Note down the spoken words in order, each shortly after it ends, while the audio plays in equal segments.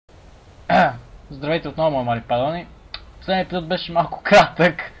Здравейте отново, мои мали падони. Последният епизод беше малко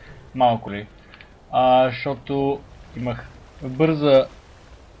кратък. Малко ли? Защото имах бърза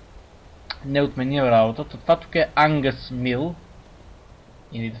неотменива работа. Това тук е Ангас Мил.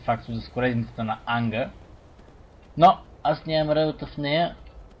 Или де факто за скоредницата на Анга. Но аз нямам работа в нея.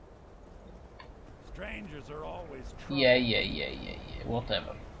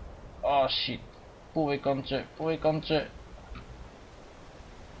 Whatever. Oh shit. Плувай, конче, плувай, конче.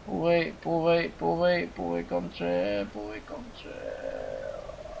 Плувай, конче, конче.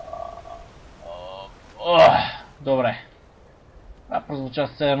 Добре. Това прозвуча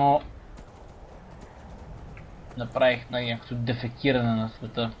все едно направих на някакво дефектиране на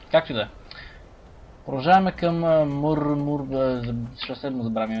света. Както и да е. Продължаваме към защо седмо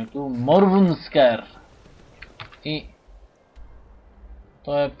забравям името. Морвунскар. И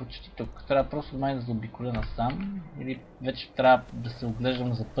той е почти тук. Трябва просто май да заобиколя насам. Или вече трябва да се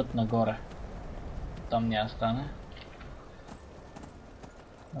оглеждам за път нагоре. Там няма да стане.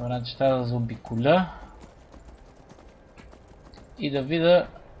 Добре, че трябва да заобиколя. И да видя...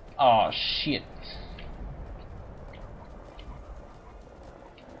 О, шит.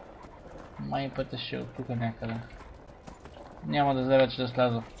 Май пътя ще е от тук някъде. Няма да взе вече да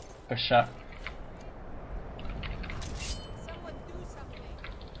сляза пеша.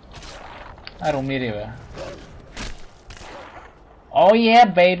 Аре, умири, бе. О,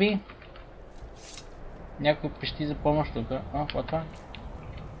 yeah, baby! Някой пещи за помощ тук. О, какво това?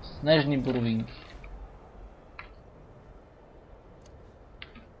 Снежни боровинки.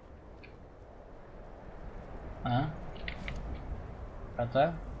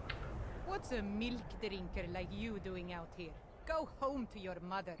 Това? What's a milk drinker like you doing out here? Go home to your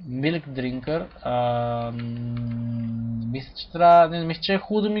mother. Milk drinker? Мисля, че трябва... Не, мисля, че е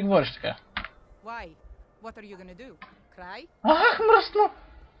хубаво да ми говориш така. Why? What are you gonna do? Cry? Ах, мръсно!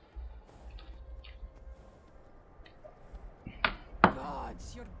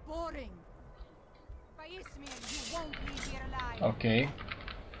 Gods, you're boring. Paismir, you won't leave here alive. Окей.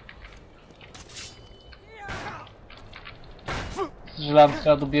 Съжалявам,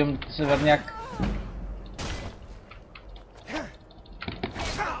 трябва да добивам северняк.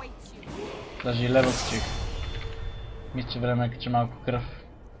 Даже и левел чих. Мисля, че време е кача малко кръв.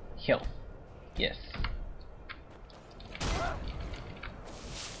 Health. Yes.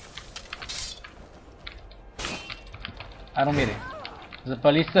 Аро мири.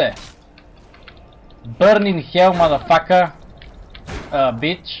 Запали се. Burn in hell, motherfucker.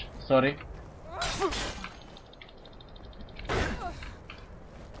 Bitch. Sorry.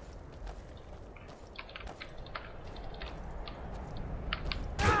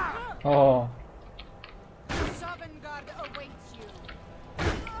 О.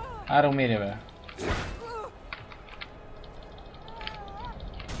 Аре, умири, бе.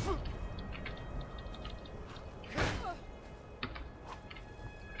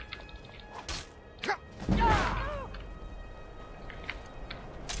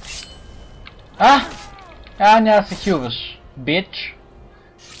 Няма да се хилваш, бич.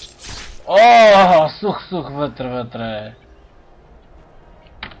 О, сух вътре.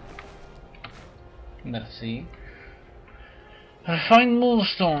 Мерси. Refined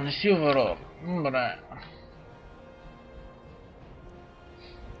Moonstone и Silver Ore. Добре.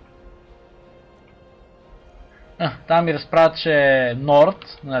 Там ми разправят, че е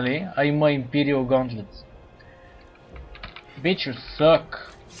Норд, нали? А има Imperial Gauntlets. Bitch, you suck.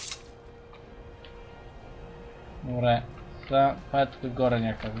 Добре. Сега, това е тук горе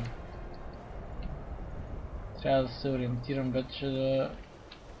някъде. Трябва да се ориентирам вече да...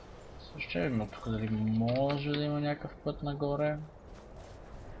 Ще видим тук дали може да има някакъв път нагоре.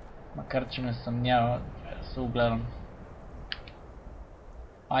 Макар че ме съмнява, да се огледам.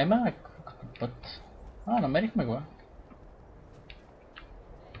 Има някакъв път. Намерихме го.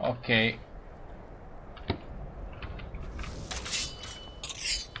 Окей.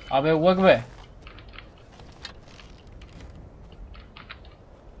 Абе, лъг, бе!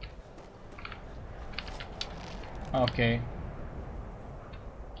 Окей.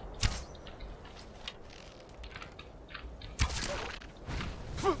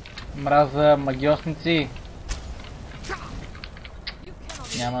 Мраза магиосници.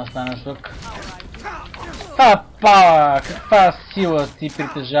 Няма да стане тук. Пала! Каква сила ти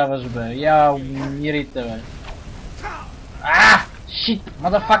притежаваш, бе? Я умирайте, бе. Shit,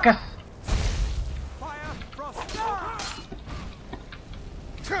 motherfuckers!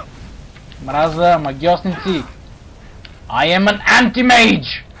 Мраза магиосници. I am an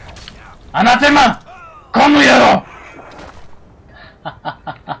anti-mage! Анатема! Комуяро!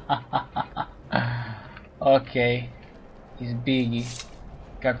 Окей. Избиги.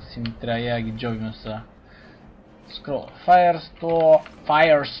 както си ми трябва, я ги джобим са. Скрол.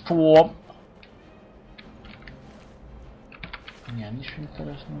 Firestorm. Няма нищо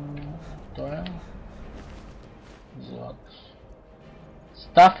интересно. Това е. Злато.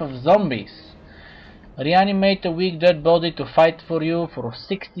 Stuff of zombies. Reanimate a weak dead body to fight for you for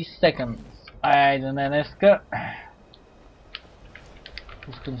 60 seconds. Айде не днеска.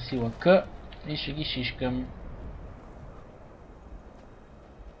 Пускам си лъка и ще ги шишкам.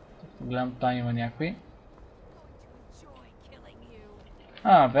 Гледам, там има някой.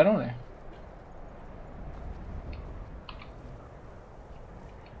 Верно ли?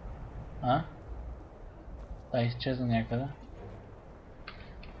 Да, изчезна някъде.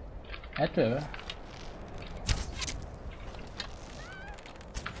 Ето е, бе.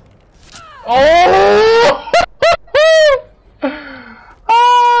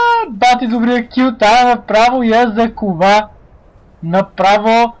 Бати добрия кил, тая направо я закова.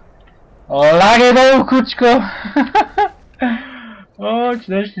 Направо. Лагай долу, кучко!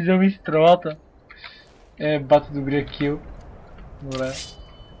 Че нещо ти взема и стрелата. Бати добрия кил. Добре.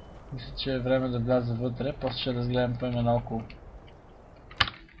 Мисля, че е време да вляза вътре, после ще разгледам по-име наоколо.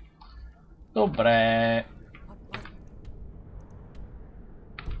 Добре.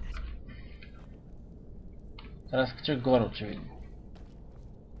 Трябва да скача горе, очевидно.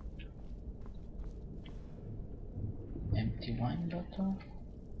 Empty wine bottle?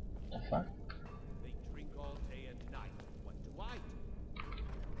 The fuck?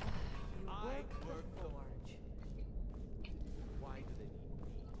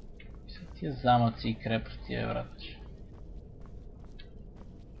 Тия замъци и крепости е, братче.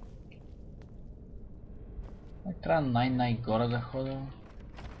 Трябва най-горе да ходя.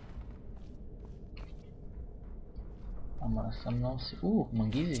 Ама не съм много си...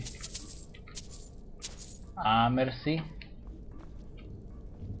 магизи! Мерси!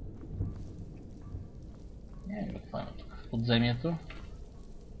 Какво има тук в подземието?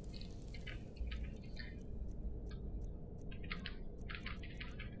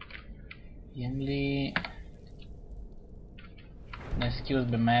 Имам ли... Не, skills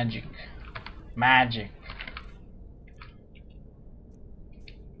be magic. Magic!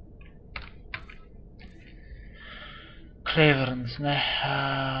 Cleverance, не.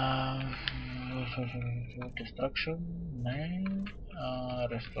 Destruction, не.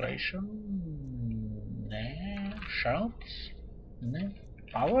 Restoration, не. Shouts, не.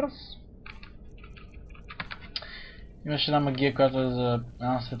 Powers? Имаше една магия, която е за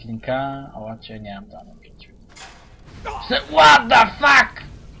една светлинка, обаче нямам тази магия. What the fuck?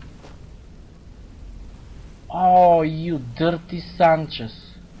 Oh, you dirty Sanchez.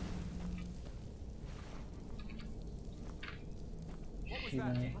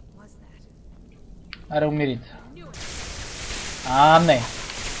 Аре, умирите. Не.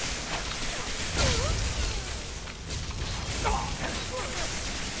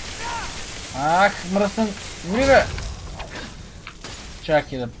 Мръсен. Умри, бе!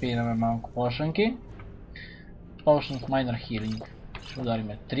 Чакай да пинаме малко пошънки. Potion of Minor Healing. Ще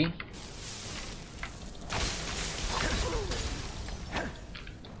удариме 3.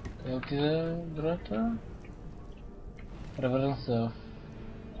 Къде отиде другата? Превърна се в...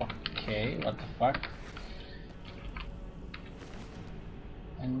 Окей, what the fuck?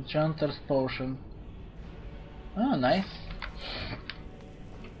 Enchanter's Potion. Nice.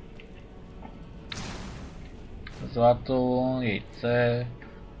 Злато, яйце,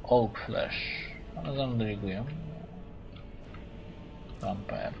 Oak Flash. Не знам дали го имам.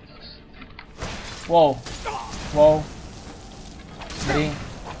 Vampire Dust. Воу!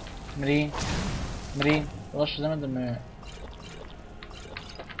 Мри! Това ще вземе да ме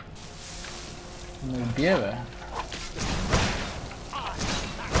убие, бе.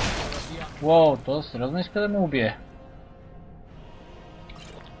 Това сериозно иска да ме убие.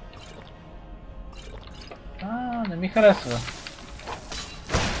 Не ми харесва.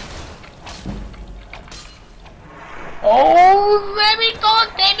 Вземи то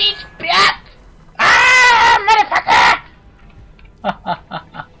демидж, брат! Мадафака!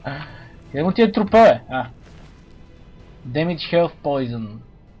 Къде му тия трупа, бе? Damage Health Poison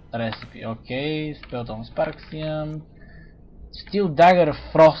Recipe, окей. Spelltome Sparxium. Steel Dagger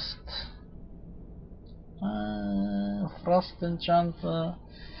Frost. Frost Enchant.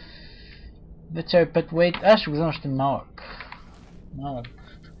 Вече е 5 weight. Ще го взема още малък.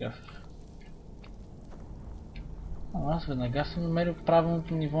 Такъв. Аз веднага съм намерил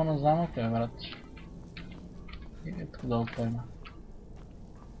правилното ниво на замъка, брат. Тук долу какво има.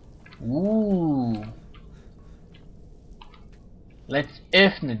 Let's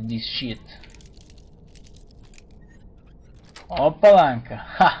Fnet this shit. Опаланка!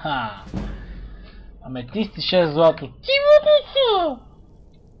 Ха-ха! Аметист и 6 злато. Ти водица!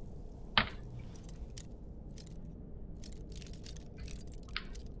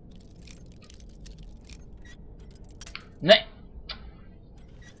 Не!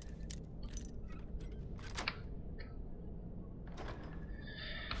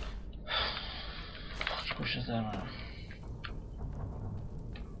 Всичко ще взема.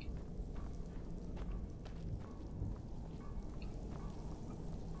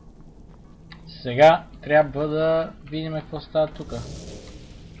 Сега трябва да видим какво става тук.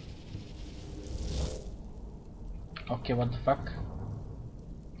 Окей, what the fuck?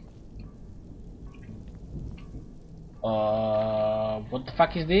 What the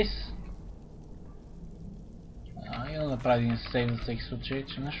fuck is this? И да направя един сейв за всеки случай,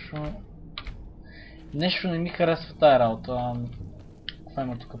 че нещо не ми харесва тая работа. Какво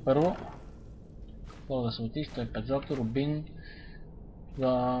има тук първо? Това да се отиде, 105 злато, рубин,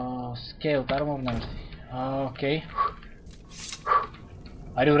 scale, armor, не си. Окей.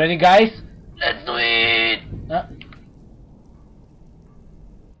 Are you ready, guys? Let's do it!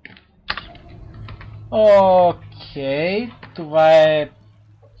 Окей, това е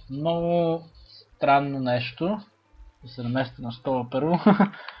много странно нещо. Да се наместя на стола първо.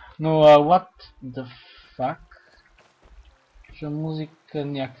 Но what the fuck? Чуя музика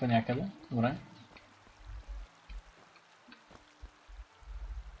някаква някъде. Добре.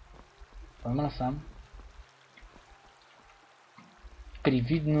 Пойма насам.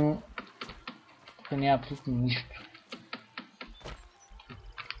 Привидно тук няма абсолютно нищо.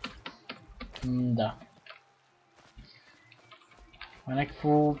 Да. Това е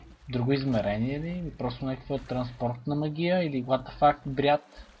някакво друго измерение ли? Или просто някаква транспортна магия? Или what the fuck,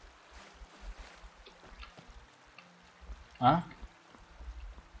 брят?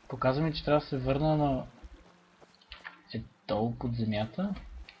 Показва ми, че трябва да се върна на... долу под земята.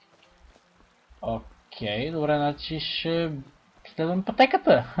 Окей, добре, значи ще следвам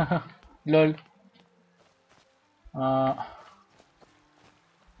пътеката. Лол.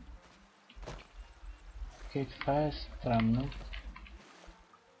 Окей, това е странно.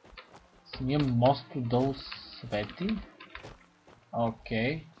 Самия мост отдолу свети.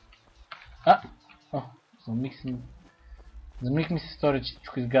 Окей. За миг ми се стори, че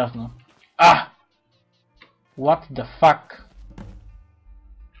всичко изгасна. What the fuck?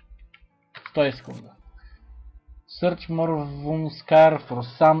 100 секунда. Search more Skyrim for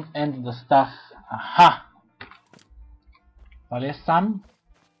Sam and the staff. Аха! Това ли е Сам?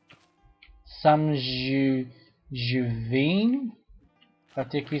 Сам Живейн? Това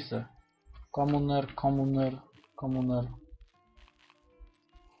тия какви са? Commoner.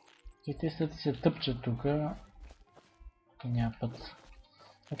 И те след се тъпчат тук. Няма път.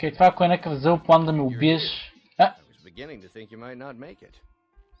 Окей, това ако е някакъв зъл план да ме убиеш...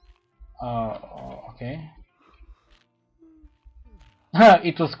 Окей.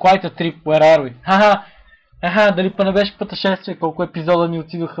 It was quite a trip, where are we? Дали па не беше пътешествие, колко епизода ни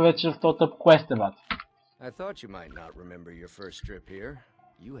отидоха вече в този тъп квест, бат. I thought you might not remember your first trip here.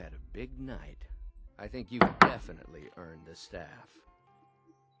 You had a big night. I think you've definitely earned the staff.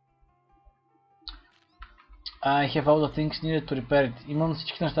 I have all the things needed to repair it. Имам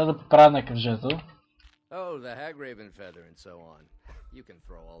всички неща да поправя някакъв жезъл. Oh, the Hagraven feather and so on. You can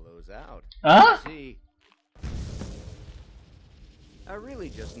throw all those out. See, I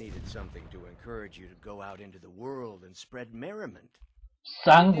really just needed something to encourage you to go out into the world and spread merriment.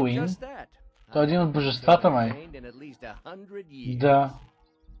 Сангуин? Той е един от божествата, май. Да.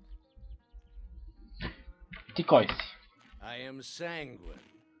 Ти кой си?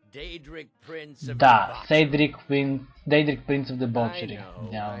 Да, Дейдрик Принц of Debauchery.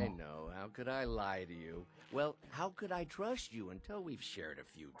 I know. How could I lie to you? Well, how could I trust you until we've shared a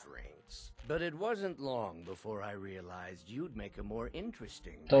few drinks? But it wasn't long before I realized you'd make a more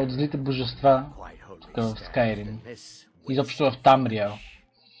interesting... Той е от злите божества тук в Skyrim. Изобщо в Тамриел.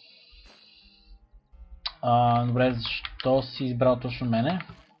 Добре, защо си избрал точно мене?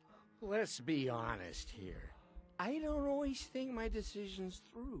 Let's be honest here. I don't always think my decisions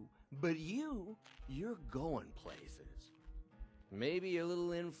through, but you're going places. Maybe a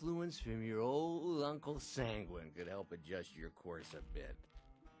little influence from your old Uncle Sanguine could help adjust your course a bit.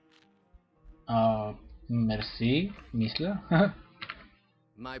 Мерси, мисля.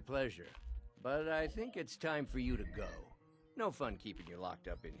 My pleasure. But I think it's time for you to go. No fun keeping you locked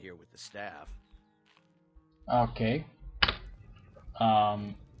up in here with the staff. Okay.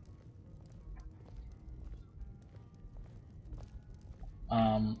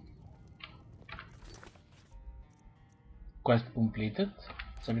 Quest completed.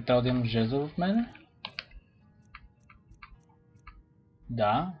 Сега би трябва да имам жезъл в мене.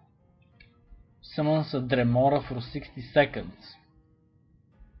 Да. Summons a Dremora for 60 seconds.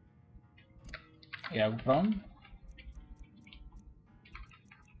 Я го пробвам.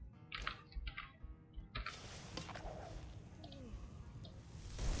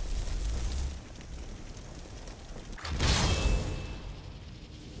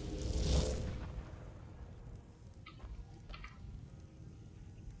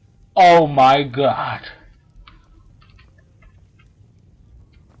 Oh my god!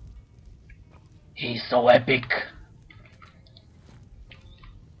 He's so epic!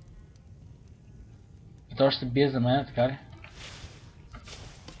 И той ще се бие за мен, така ли?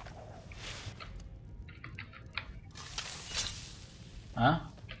 А?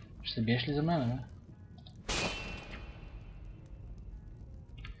 Ще се биеш ли за мен, бе?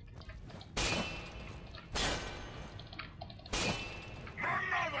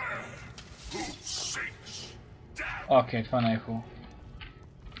 Окей, това не е хубаво.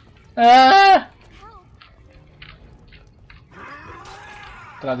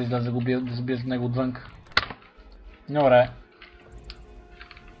 Трябва да изляза да забия за него отвън. Добре.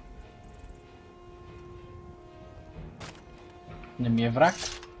 Не ми е враг.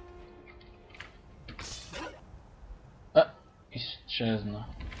 Изчезна.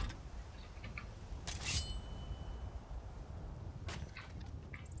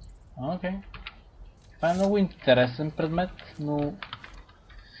 Окей. Това е много интересен предмет, но...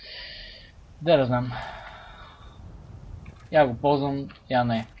 да знам. Я го ползвам, я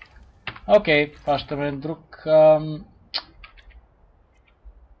не. Окей, фащаме друг...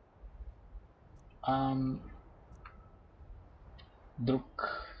 друг...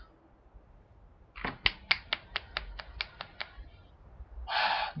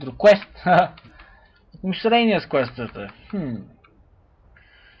 друг квест. Мишление с квестата.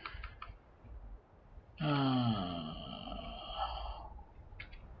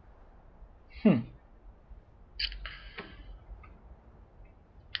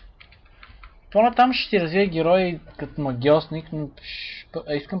 По-натам ще ти развия герой като магиосник, но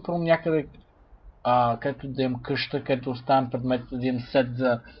искам първо някъде, където да имам къща, където оставям предмет, да имам сет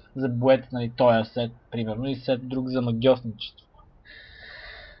за боец, нали, този сет, примерно, и сет друг за магиосничество.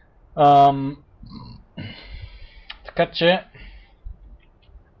 Така че...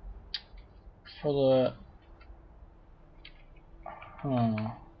 какво да...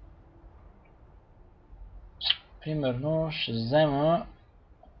 примерно ще взема...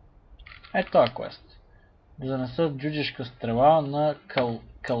 ето този квест. Да занеса джуджешка стрела на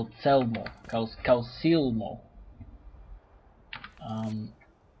Калсилмо.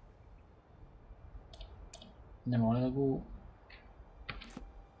 Не мога да го...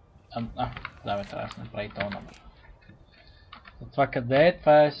 да бе, трябва да се направи този номер. Това къде е?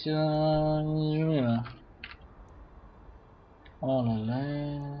 Това е си на жумина.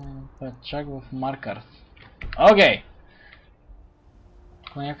 Оле, това е чак в Маркърс. Окей!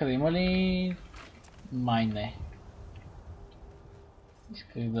 Тук някъде има ли... май не.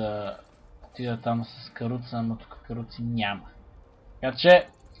 Исках да отида там с каруца, но тук каруци няма. Така че...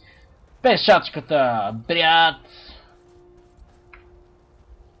 пешачката! Брят!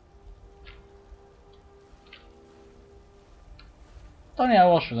 То не е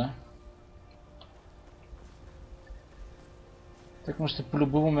лошо, да? Тъкмо ще се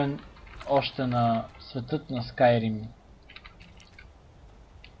полюбуваме още на светът на Skyrim.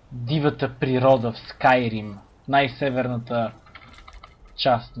 Дивата природа в Skyrim. Най-северната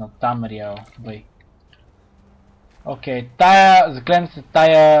част на Тамриел. Бай. Окей, тая, заклем се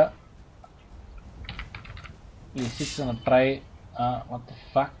тая лисица направи... what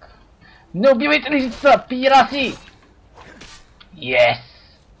the fuck? Не убивайте лисица, пираси! Yes!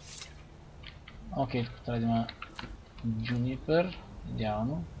 Окей, тук трябва да има Джунипер,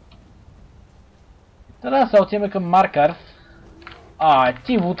 идеално. Трябва да се отиваме към Маркърс.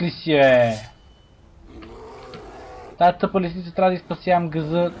 Ти лут ли си е? Тая тъпа лисица трябва да изпасявам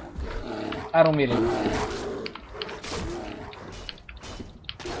газа. Аромири.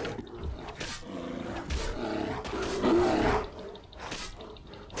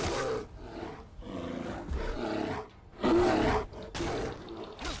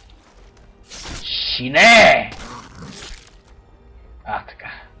 Шине!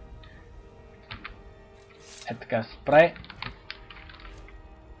 Така. Така се прави.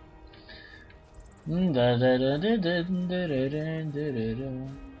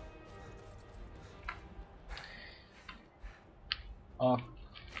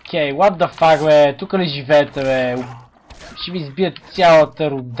 Окей, what the fuck, бе? Тук ли живеете, бе? Ще ви избият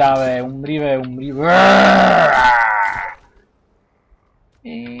цялата рода, бе. Умри, бе, умри.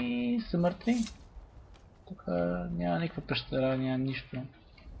 И са мъртви. Тук няма никаква пещера, няма нищо.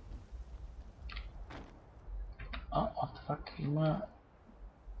 What the fuck? Има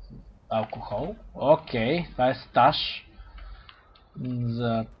алкохол. Окей, това е стаж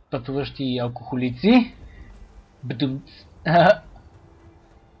за пътуващи алкохолици. Бдумц.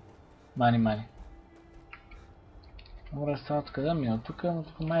 Мани. Добре, става тук да мина тук, но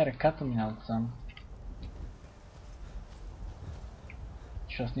тук май реката минава сам.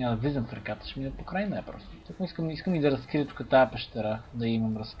 Защото аз няма да влизам в реката, ще мина по край нея просто. Тук искам и да разкрия тук тази пещера, да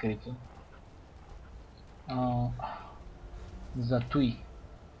имам разкрита. За туй.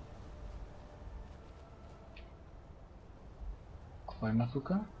 Какво има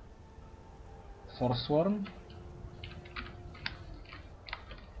тук? Forsworn.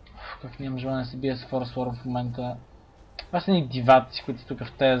 Как нямам желание да се бия с Forsworn в момента. Това са ни диваци, които са тук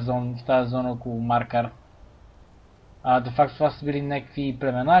в тази зона около Маркар. Де факто това са били някакви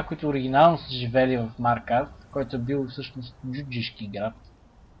племена, които оригинално са живели в Маркар, който е бил всъщност джуджишки град.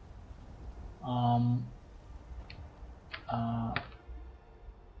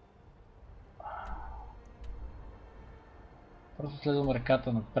 Просто следвам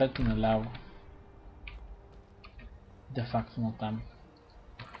реката напред и наляво. Де факто натам.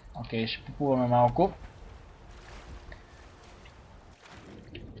 Окей, ще поплуваме малко.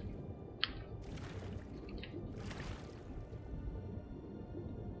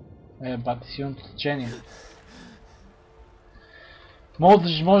 Бати силното течение.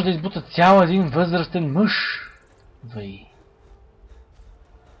 Може да избута цял един възрастен мъж. Въй.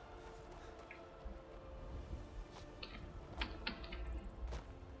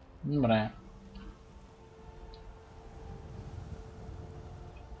 Добре.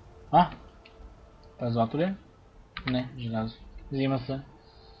 Това е злато ли е? Не, желязо. Взима се.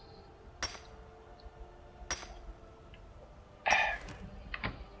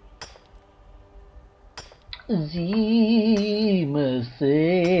 Взима се.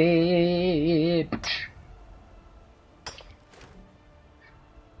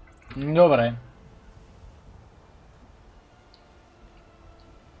 Добре.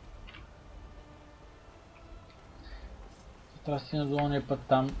 Трябва да стигна до ония път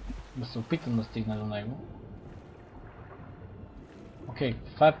там, да се опитам да стигна до него. Окей,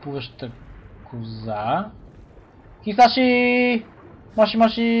 това е плуваща коза. Хисаши!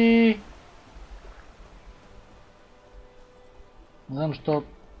 Маши! Не знам защо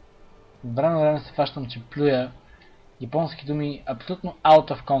време на време се фащам, че плюя японски думи абсолютно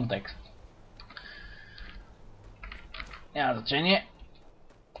out of context. Няма значение.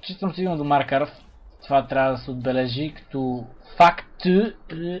 Че съм стигнал до Маркар. Това трябва да се отбележи като факт.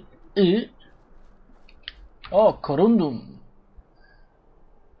 Корундум.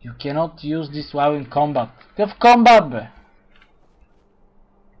 You cannot use this while in combat. Какъв комбат, бе?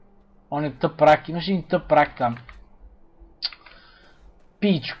 Он е тъп рак. Имаш един тъп рак там.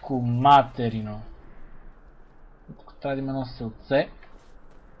 Пичко материно. Тук трябва да има едно селце.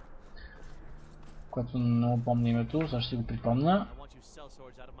 Което не помня името, сега ще го припомня.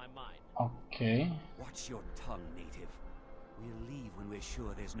 Окей. Watch your tongue, native. We'll leave when we're sure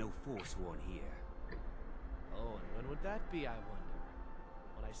there's no Forsworn here. Oh, and when would that be, I wonder?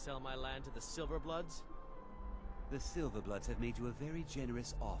 When I sell my land to the Silverbloods? The Silverbloods have made you a very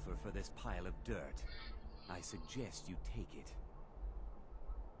generous offer for this pile of dirt. I suggest you take it.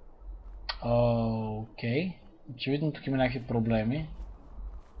 Окей. Очевидно тук има някакви проблеми.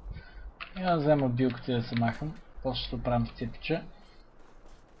 Я взема билката да се махам. После ще оправим с ципче.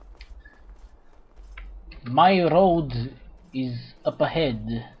 My road is up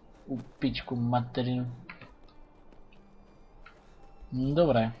ahead. Пичко материно.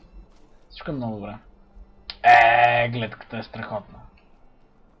 Добре. Всичко е много добре. Гледката е страхотна.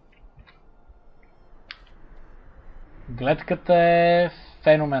 Гледката е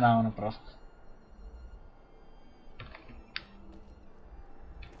феноменална просто.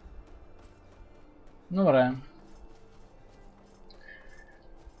 Добре.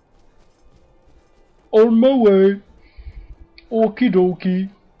 On my way. Okidoki.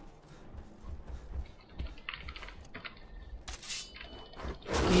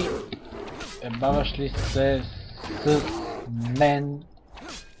 И баваш ли се с мен,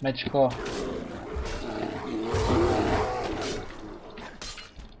 мечко?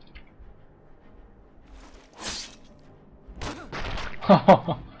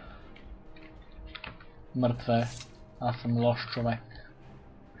 Мъртве. Аз съм лош човек.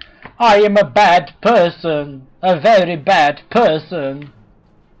 I am a bad person. A very bad person.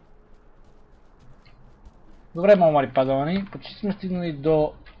 Добре, мали падалани. Почти сме стигнали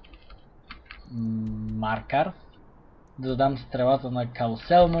до Маркар. Да дадам стрелата на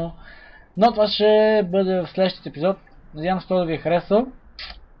Калселмо. Но това ще бъде в следващия епизод. Надявам се това да ви е харесал.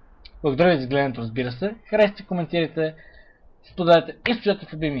 Благодаря ви за гледането, разбира се. Харесайте, коментирайте, споделяйте и слушайте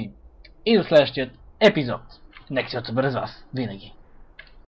в любими. И до следващия епизод. Нека се отбере с вас. Винаги.